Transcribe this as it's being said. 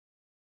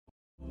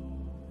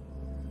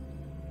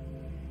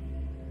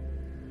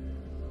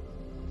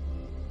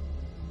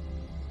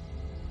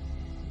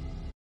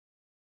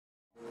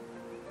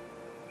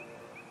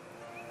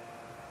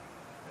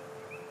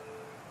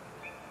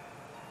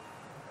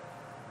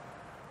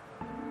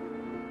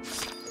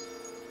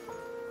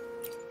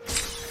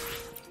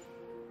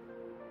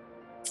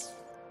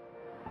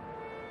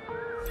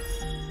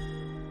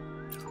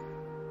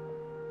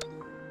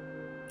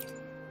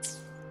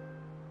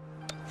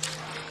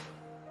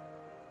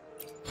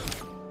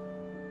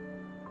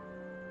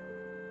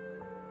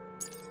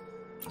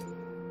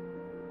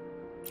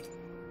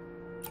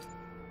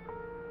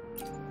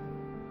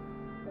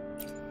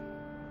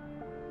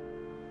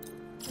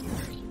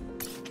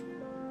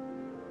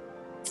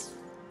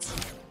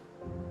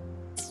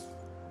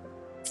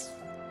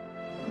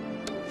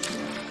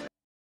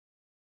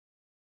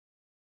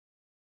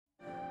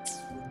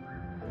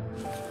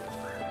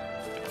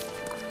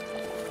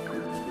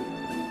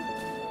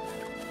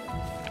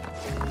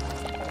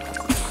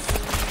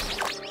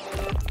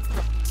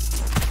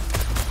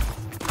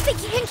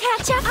can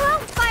catch up. I'll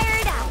fire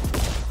it out.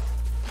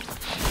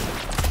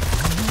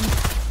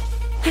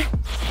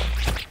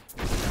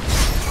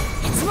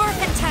 It's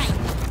morphin' time.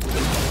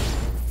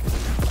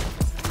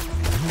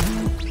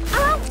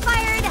 I'll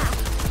fire it out.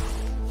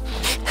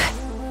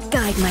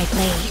 Guide my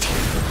blade.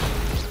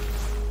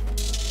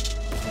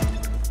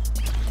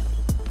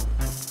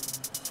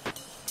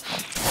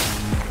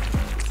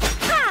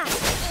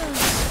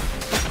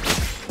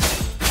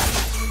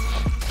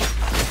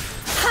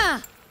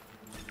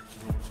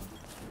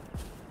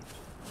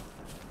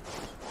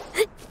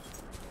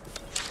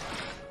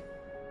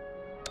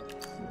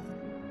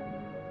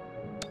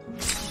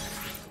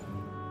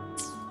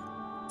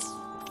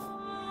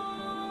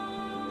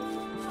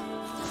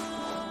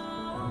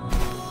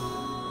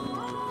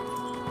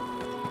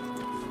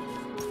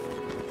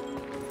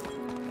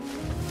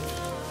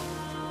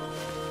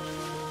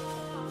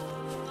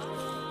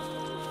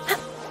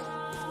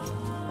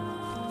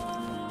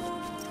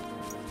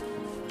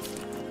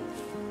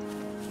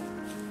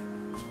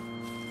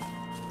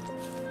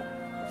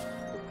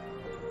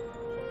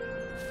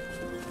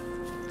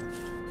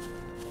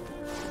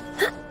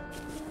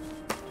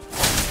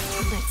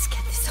 Let's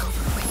get this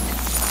over with.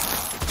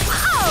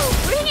 Whoa!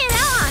 Bring it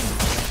on!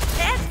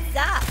 That's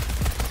up!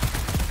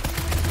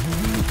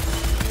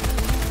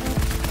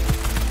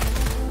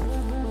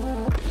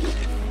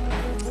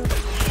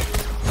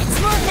 It's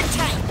more than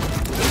time!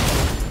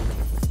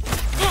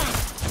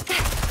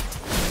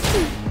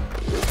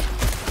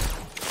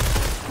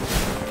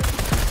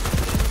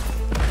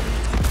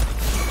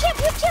 Pew,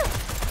 pew, pew!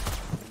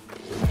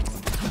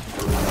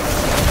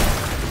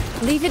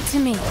 Leave it to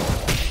me.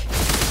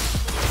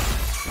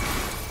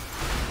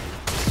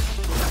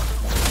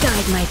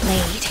 Guide my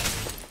blade.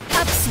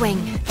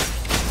 Upswing.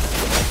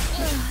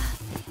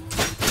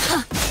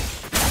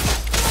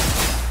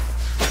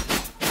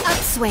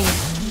 Upswing.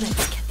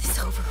 Let's get this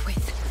over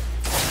with.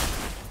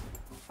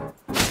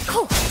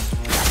 Cool.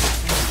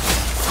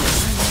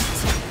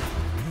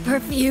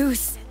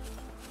 Perfuse.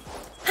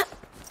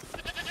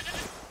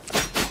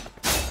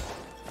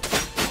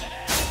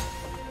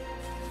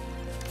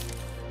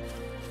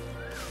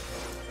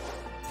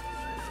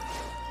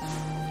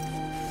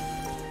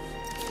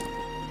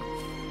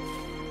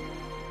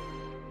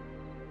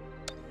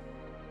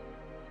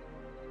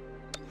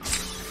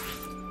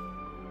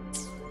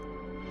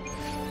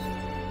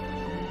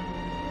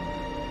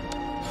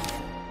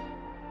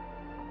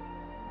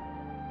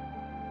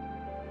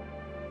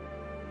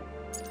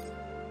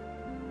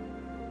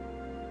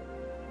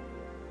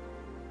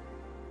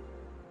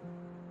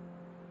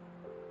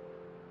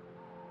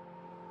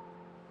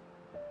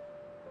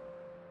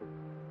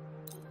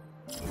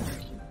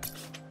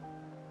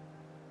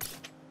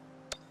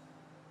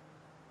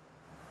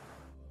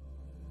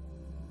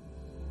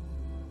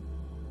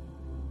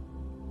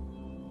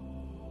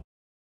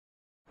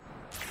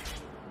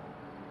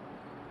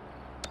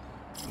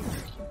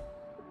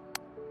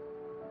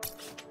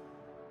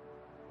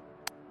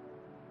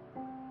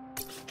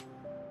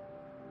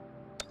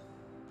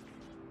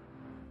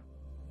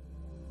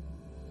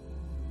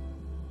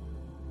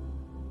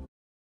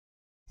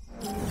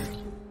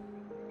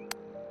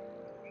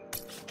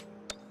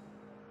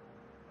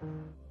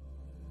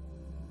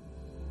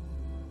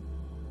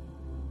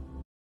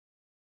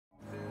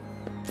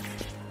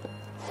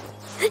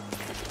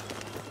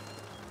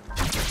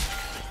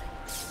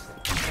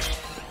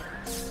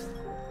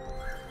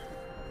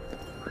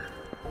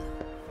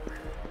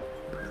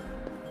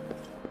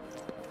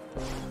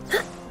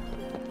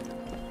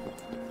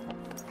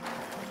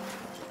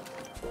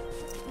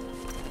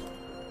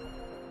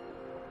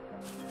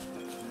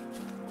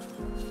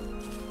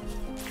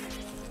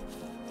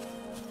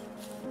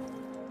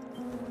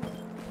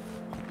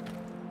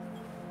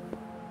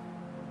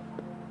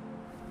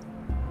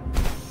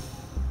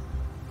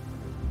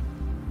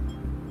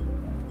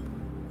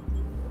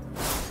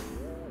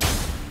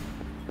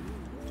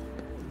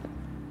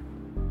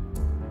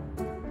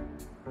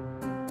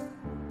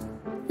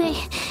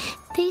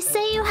 They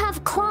say you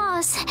have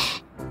claws.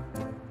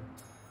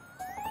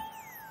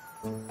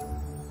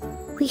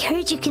 We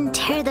heard you can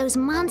tear those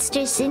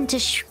monsters into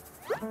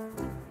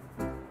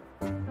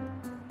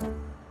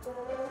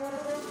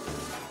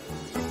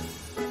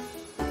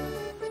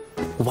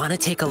Wanna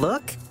take a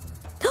look?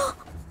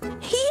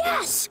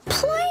 Yes,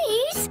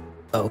 please!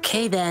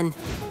 Okay then,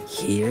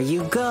 here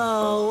you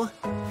go.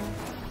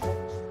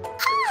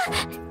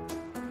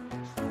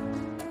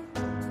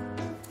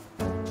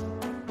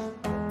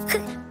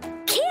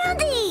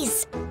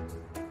 Candies!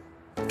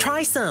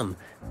 Try some.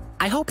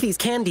 I hope these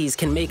candies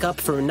can make up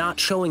for not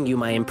showing you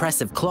my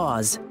impressive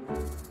claws.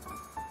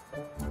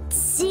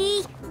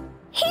 See?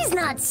 He's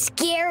not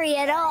scary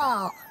at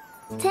all.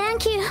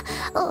 Thank you,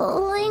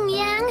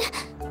 LINGYANG.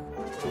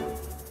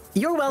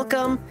 You're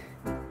welcome.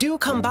 Do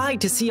come by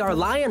to see our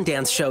lion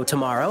dance show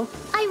tomorrow.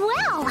 I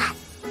will.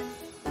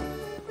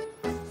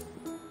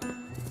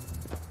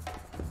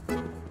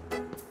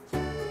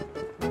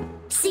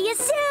 See you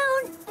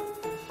soon.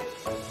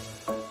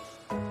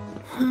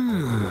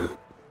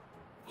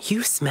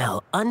 You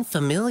smell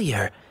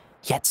unfamiliar.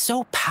 yet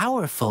so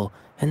powerful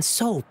and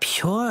so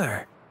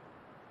pure.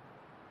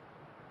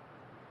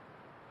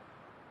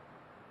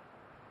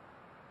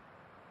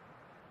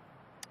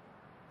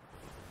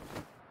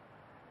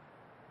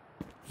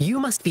 You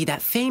must be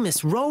that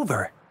famous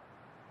rover.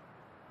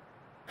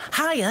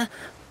 Hiya,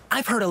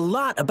 I've heard a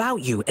lot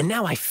about you, and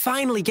now I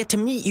finally get to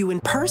meet you in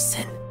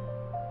person.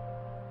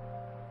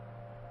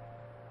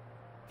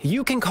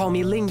 You can call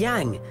me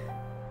Lingyang.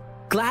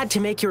 Glad to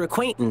make your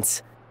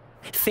acquaintance.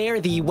 Fare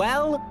thee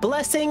well,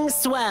 blessings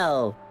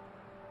swell.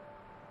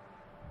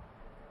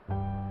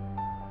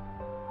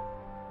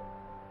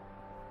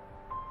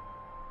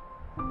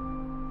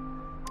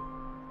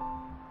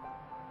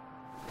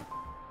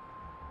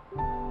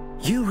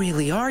 You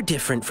really are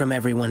different from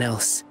everyone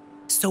else.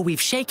 So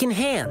we've shaken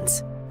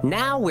hands.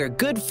 Now we're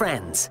good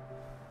friends.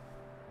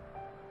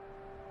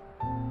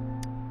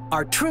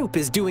 Our troupe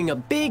is doing a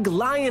big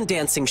lion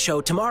dancing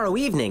show tomorrow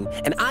evening,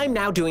 and I'm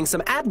now doing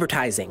some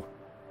advertising.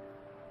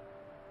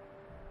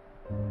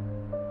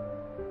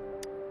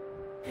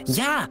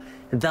 Yeah,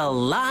 the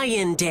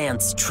Lion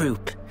Dance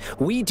Troupe.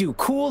 We do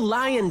cool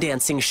lion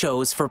dancing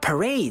shows for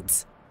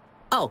parades.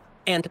 Oh,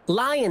 and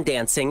lion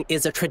dancing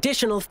is a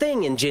traditional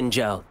thing in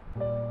Jinzhou.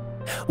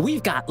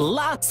 We've got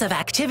lots of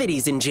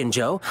activities in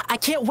Jinzhou. I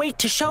can't wait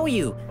to show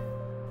you.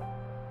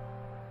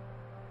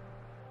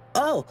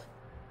 Oh,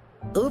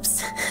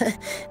 oops.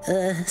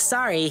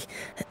 Sorry.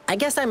 I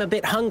guess I'm a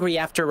bit hungry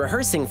after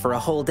rehearsing for a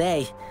whole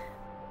day.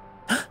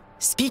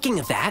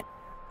 Speaking of that,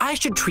 I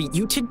should treat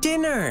you to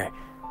dinner.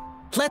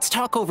 Let's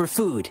talk over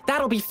food.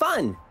 That'll be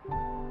fun.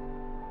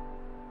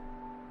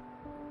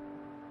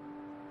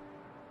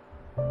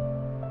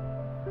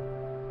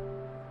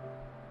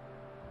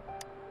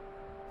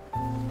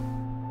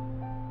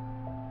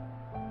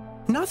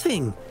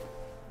 Nothing.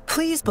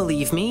 Please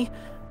believe me.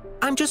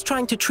 I'm just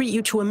trying to treat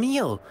you to a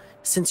meal,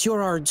 since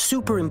you're our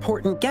super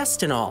important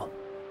guest and all.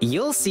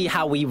 You'll see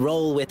how we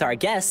roll with our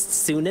guests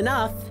soon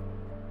enough.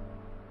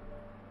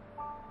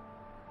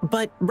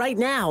 But right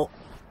now,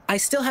 I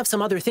still have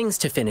some other things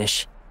to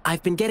finish.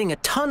 I've been getting a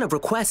ton of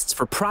requests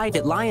for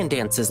private lion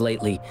dances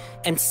lately,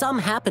 and some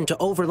happen to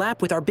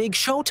overlap with our big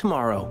show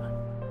tomorrow.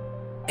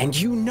 And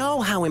you know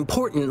how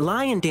important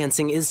lion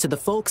dancing is to the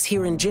folks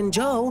here in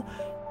Jinzhou.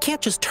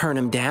 Can't just turn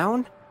them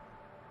down.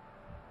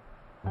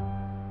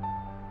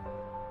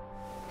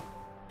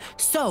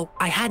 So,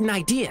 I had an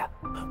idea.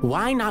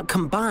 Why not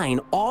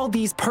combine all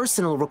these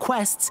personal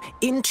requests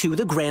into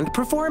the grand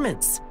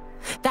performance?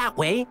 That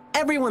way,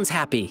 everyone's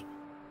happy.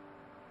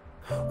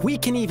 We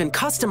can even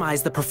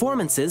customize the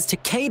performances to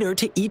cater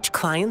to each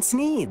client's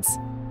needs.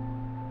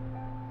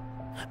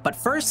 But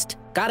first,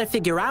 gotta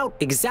figure out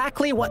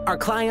exactly what our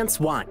clients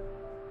want.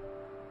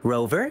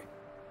 Rover,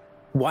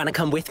 wanna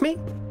come with me?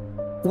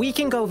 We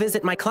can go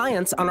visit my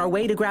clients on our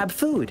way to grab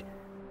food.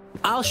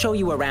 I'll show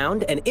you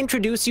around and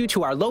introduce you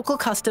to our local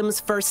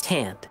customs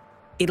firsthand.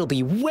 It'll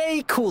be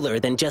way cooler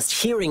than just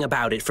hearing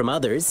about it from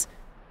others.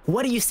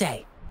 What do you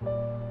say?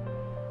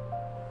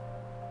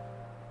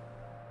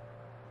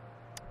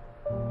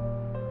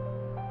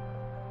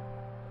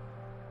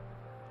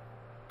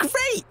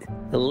 Great!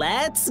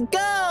 Let's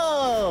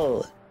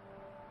go!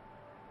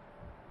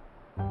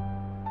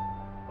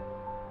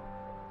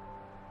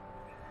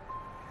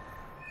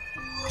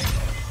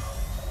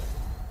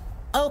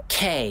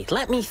 Okay,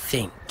 let me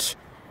think.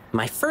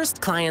 My first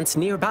client's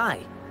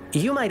nearby.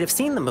 You might have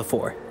seen them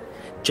before.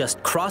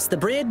 Just cross the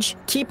bridge,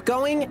 keep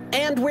going,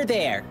 and we're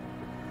there.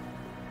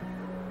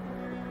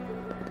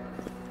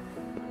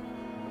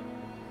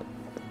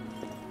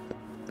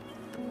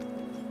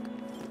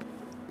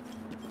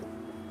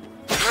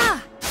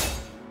 Ha!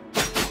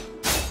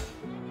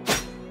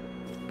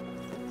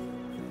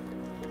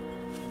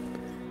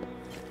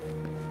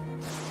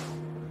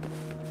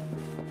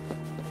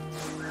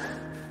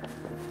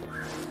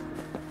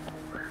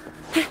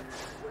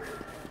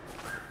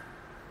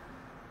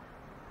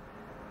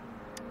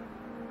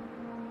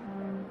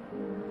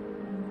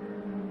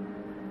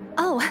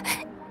 Oh,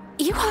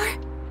 you are...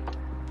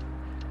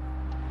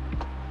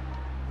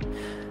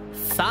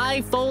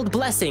 Fivefold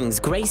blessings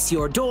grace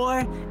your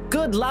door,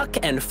 good luck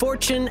and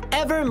fortune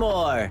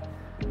evermore.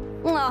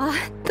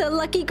 Aw, the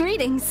lucky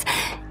greetings.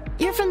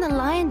 You're from the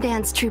Lion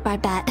Dance Troupe, I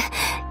bet.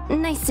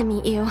 Nice to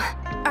meet you.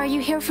 Are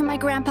you here for my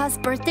grandpa's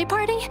birthday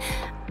party?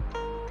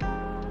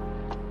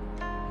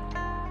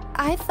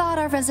 I thought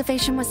our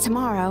reservation was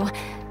tomorrow.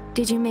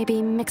 Did you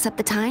maybe mix up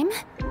the time?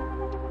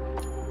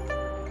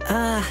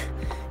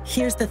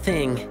 Here's the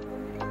thing.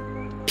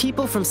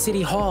 People from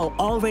City Hall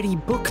already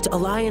booked a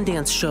lion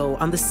dance show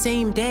on the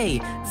same day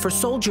for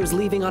soldiers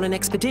leaving on an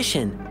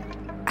expedition.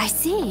 I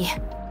see.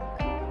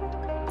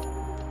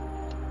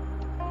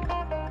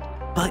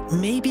 But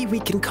maybe we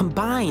can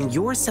combine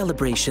your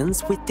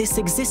celebrations with this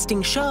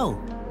existing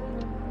show.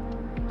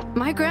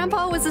 My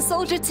grandpa was a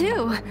soldier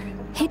too.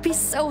 He'd be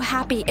so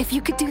happy if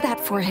you could do that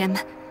for him.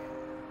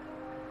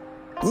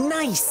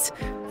 Nice!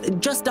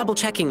 Just double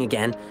checking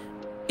again.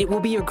 It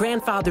will be your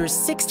grandfather's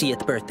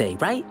 60th birthday,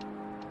 right?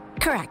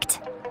 Correct.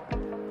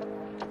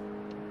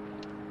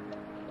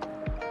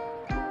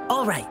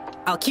 All right,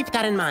 I'll keep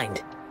that in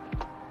mind.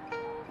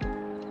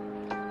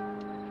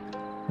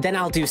 Then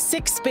I'll do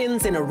 6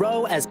 spins in a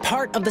row as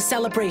part of the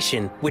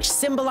celebration, which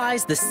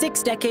symbolize the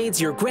 6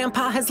 decades your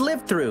grandpa has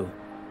lived through.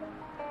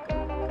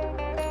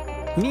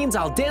 Means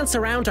I'll dance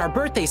around our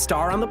birthday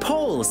star on the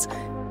poles.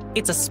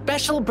 It's a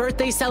special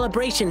birthday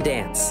celebration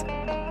dance.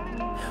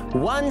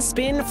 1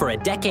 spin for a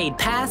decade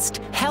past,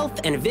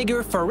 health and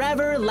vigor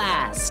forever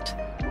last.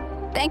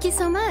 Thank you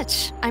so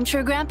much. I'm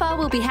sure Grandpa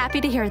will be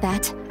happy to hear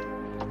that.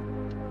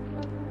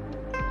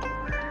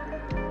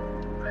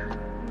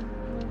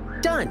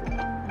 Done.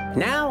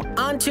 Now,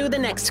 on to the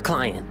next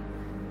client.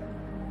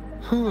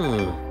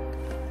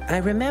 I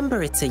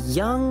remember it's a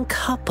young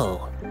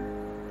couple.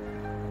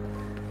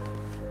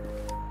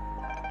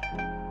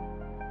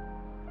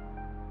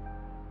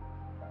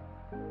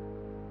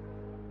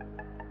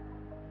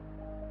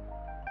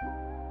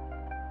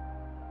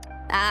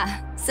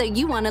 Ah, so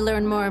you want to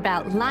learn more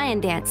about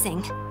lion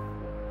dancing.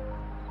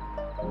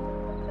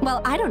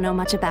 Well, I don't know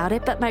much about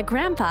it, but my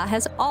grandpa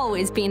has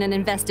always been an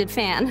invested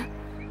fan.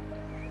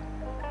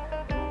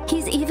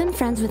 He's even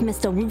friends with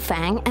Mr. Wu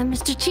Fang and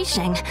Mr.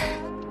 Qisheng,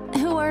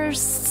 who are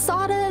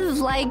sort of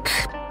like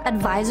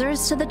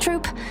advisors to the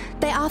troupe.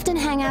 They often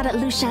hang out at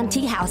Lu Shan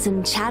Tea House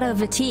and chat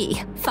over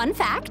tea. Fun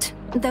fact,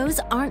 those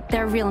aren't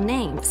their real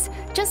names,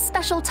 just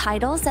special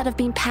titles that have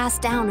been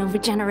passed down over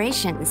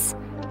generations.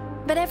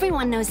 But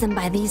everyone knows them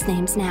by these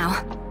names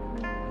now.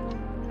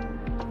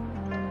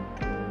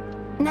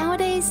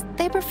 Nowadays,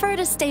 they prefer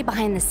to stay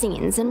behind the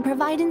scenes and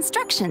provide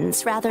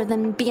instructions rather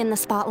than be in the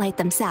spotlight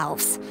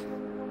themselves.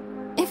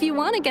 If you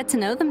want to get to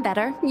know them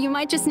better, you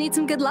might just need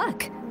some good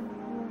luck.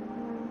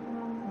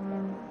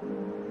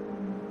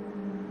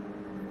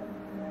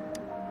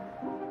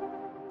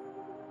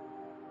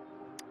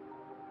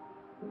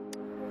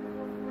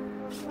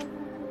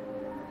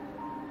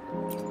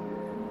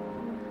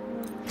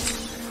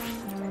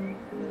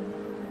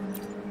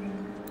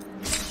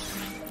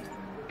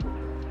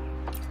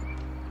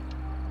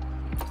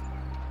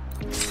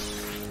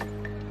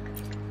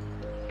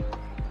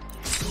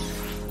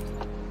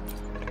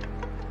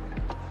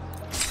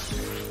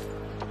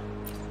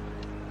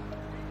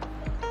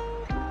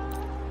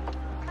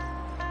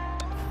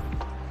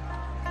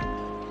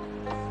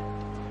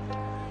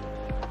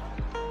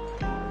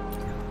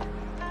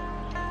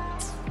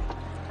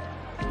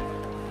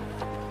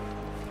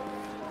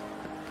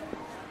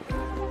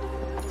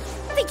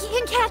 Think you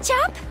can catch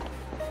up?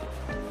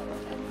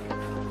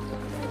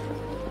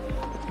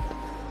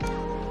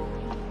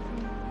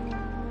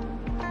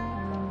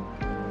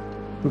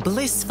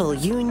 Blissful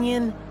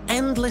union,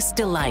 endless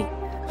delight.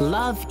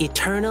 Love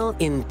eternal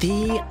in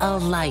thee a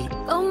light.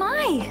 Oh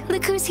my!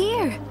 Look who's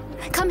here!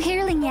 Come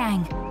here,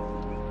 Lingyang.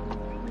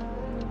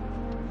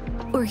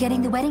 We're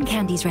getting the wedding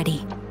candies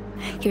ready.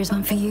 Here's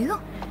one for you,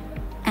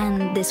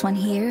 and this one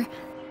here.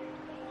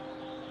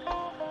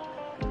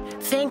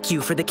 Thank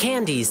you for the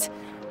candies.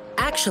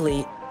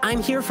 Actually,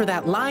 I'm here for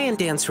that lion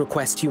dance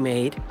request you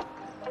made.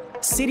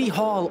 City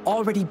Hall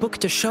already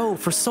booked a show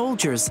for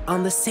soldiers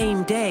on the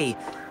same day,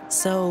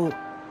 so...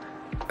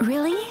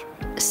 Really?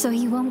 So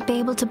you won't be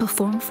able to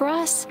perform for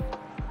us?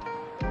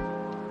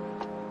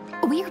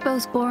 We are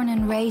both born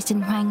and raised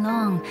in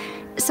Huanglong,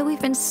 so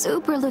we've been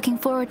super looking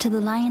forward to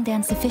the lion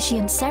dance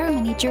officiant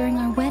ceremony during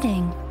our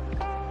wedding.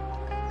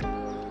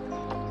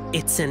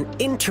 It's an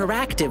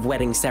interactive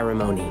wedding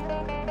ceremony.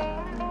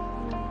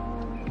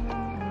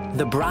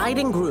 The bride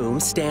and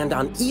groom stand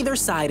on either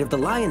side of the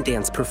lion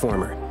dance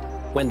performer.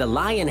 When the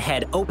lion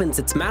head opens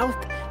its mouth,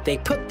 they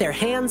put their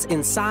hands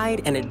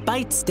inside and it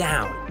bites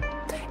down.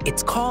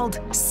 It's called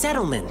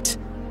settlement.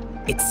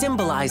 It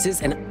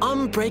symbolizes an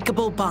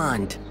unbreakable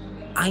bond.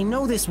 I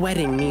know this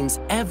wedding means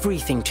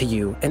everything to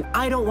you, and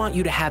I don't want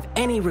you to have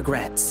any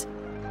regrets.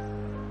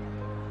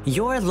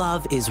 Your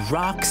love is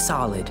rock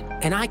solid,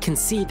 and I can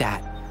see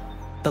that.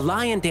 The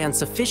lion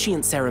dance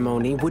officiant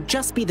ceremony would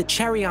just be the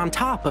cherry on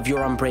top of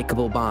your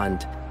unbreakable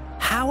bond.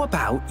 How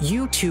about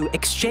you two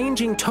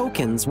exchanging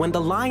tokens when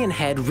the lion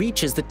head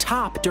reaches the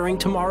top during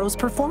tomorrow's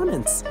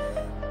performance?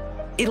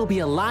 It'll be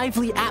a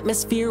lively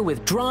atmosphere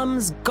with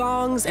drums,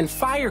 gongs, and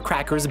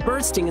firecrackers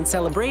bursting in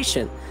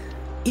celebration.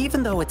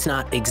 Even though it's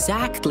not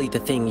exactly the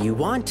thing you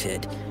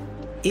wanted,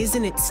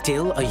 isn't it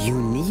still a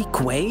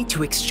unique way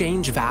to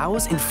exchange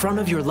vows in front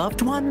of your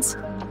loved ones?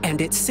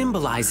 And it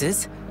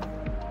symbolizes,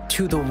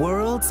 to the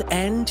world's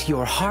end,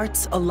 your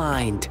hearts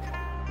aligned.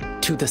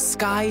 To the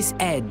sky's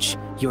edge,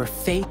 your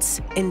fates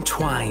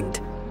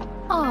entwined.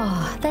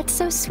 Oh, that's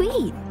so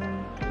sweet.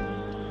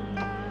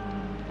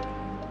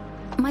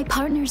 My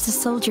partner's a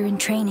soldier in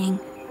training,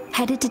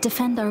 headed to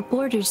defend our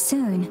borders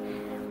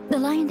soon. The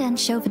lion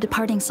dance show for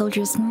departing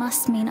soldiers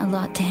must mean a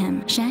lot to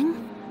him. Zhang,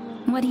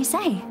 what do you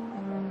say?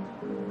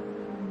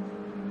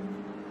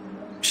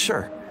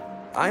 Sure.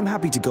 I'm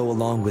happy to go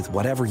along with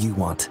whatever you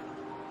want.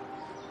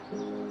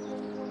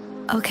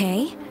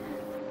 Okay.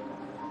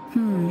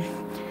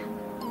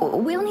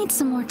 We'll need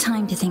some more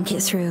time to think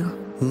it through.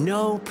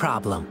 No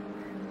problem.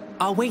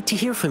 I'll wait to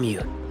hear from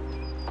you.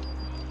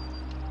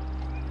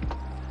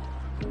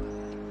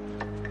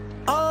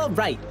 All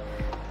right.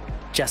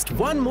 Just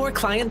one more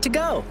client to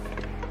go.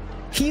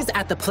 He's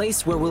at the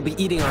place where we'll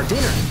be eating our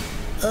dinner.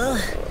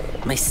 Ugh,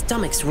 my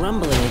stomach's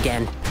rumbling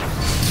again.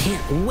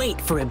 Can't wait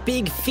for a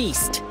big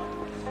feast.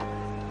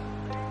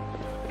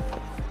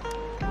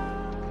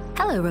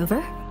 Hello,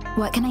 Rover.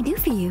 What can I do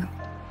for you?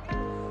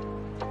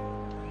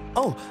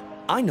 Oh,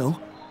 I know.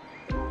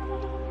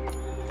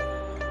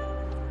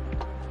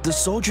 The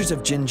soldiers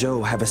of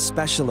Jinzhou have a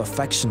special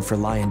affection for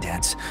lion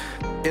dance.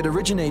 It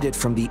originated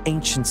from the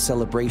ancient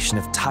celebration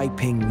of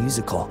Taiping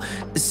musical,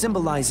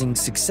 symbolizing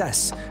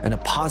success and a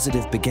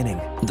positive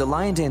beginning. The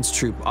lion dance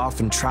troupe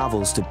often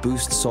travels to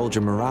boost soldier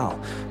morale,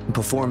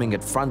 performing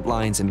at front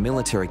lines and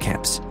military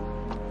camps.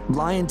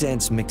 Lion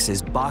dance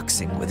mixes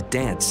boxing with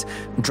dance,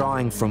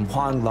 drawing from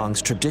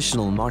Huanglang's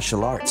traditional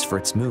martial arts for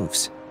its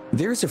moves.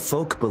 There's a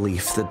folk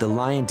belief that the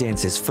lion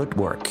dance's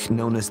footwork,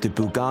 known as the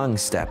Bugang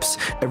steps,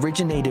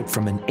 originated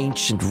from an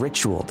ancient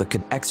ritual that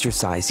could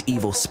exorcise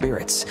evil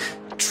spirits.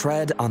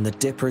 Tread on the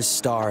dipper's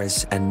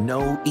stars and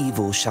no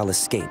evil shall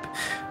escape.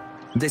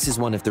 This is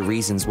one of the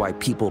reasons why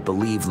people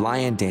believe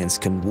lion dance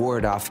can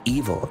ward off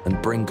evil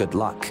and bring good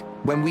luck.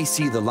 When we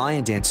see the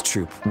lion dance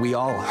troupe, we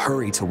all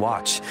hurry to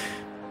watch.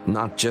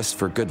 Not just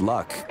for good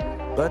luck,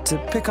 but to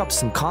pick up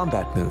some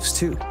combat moves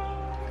too.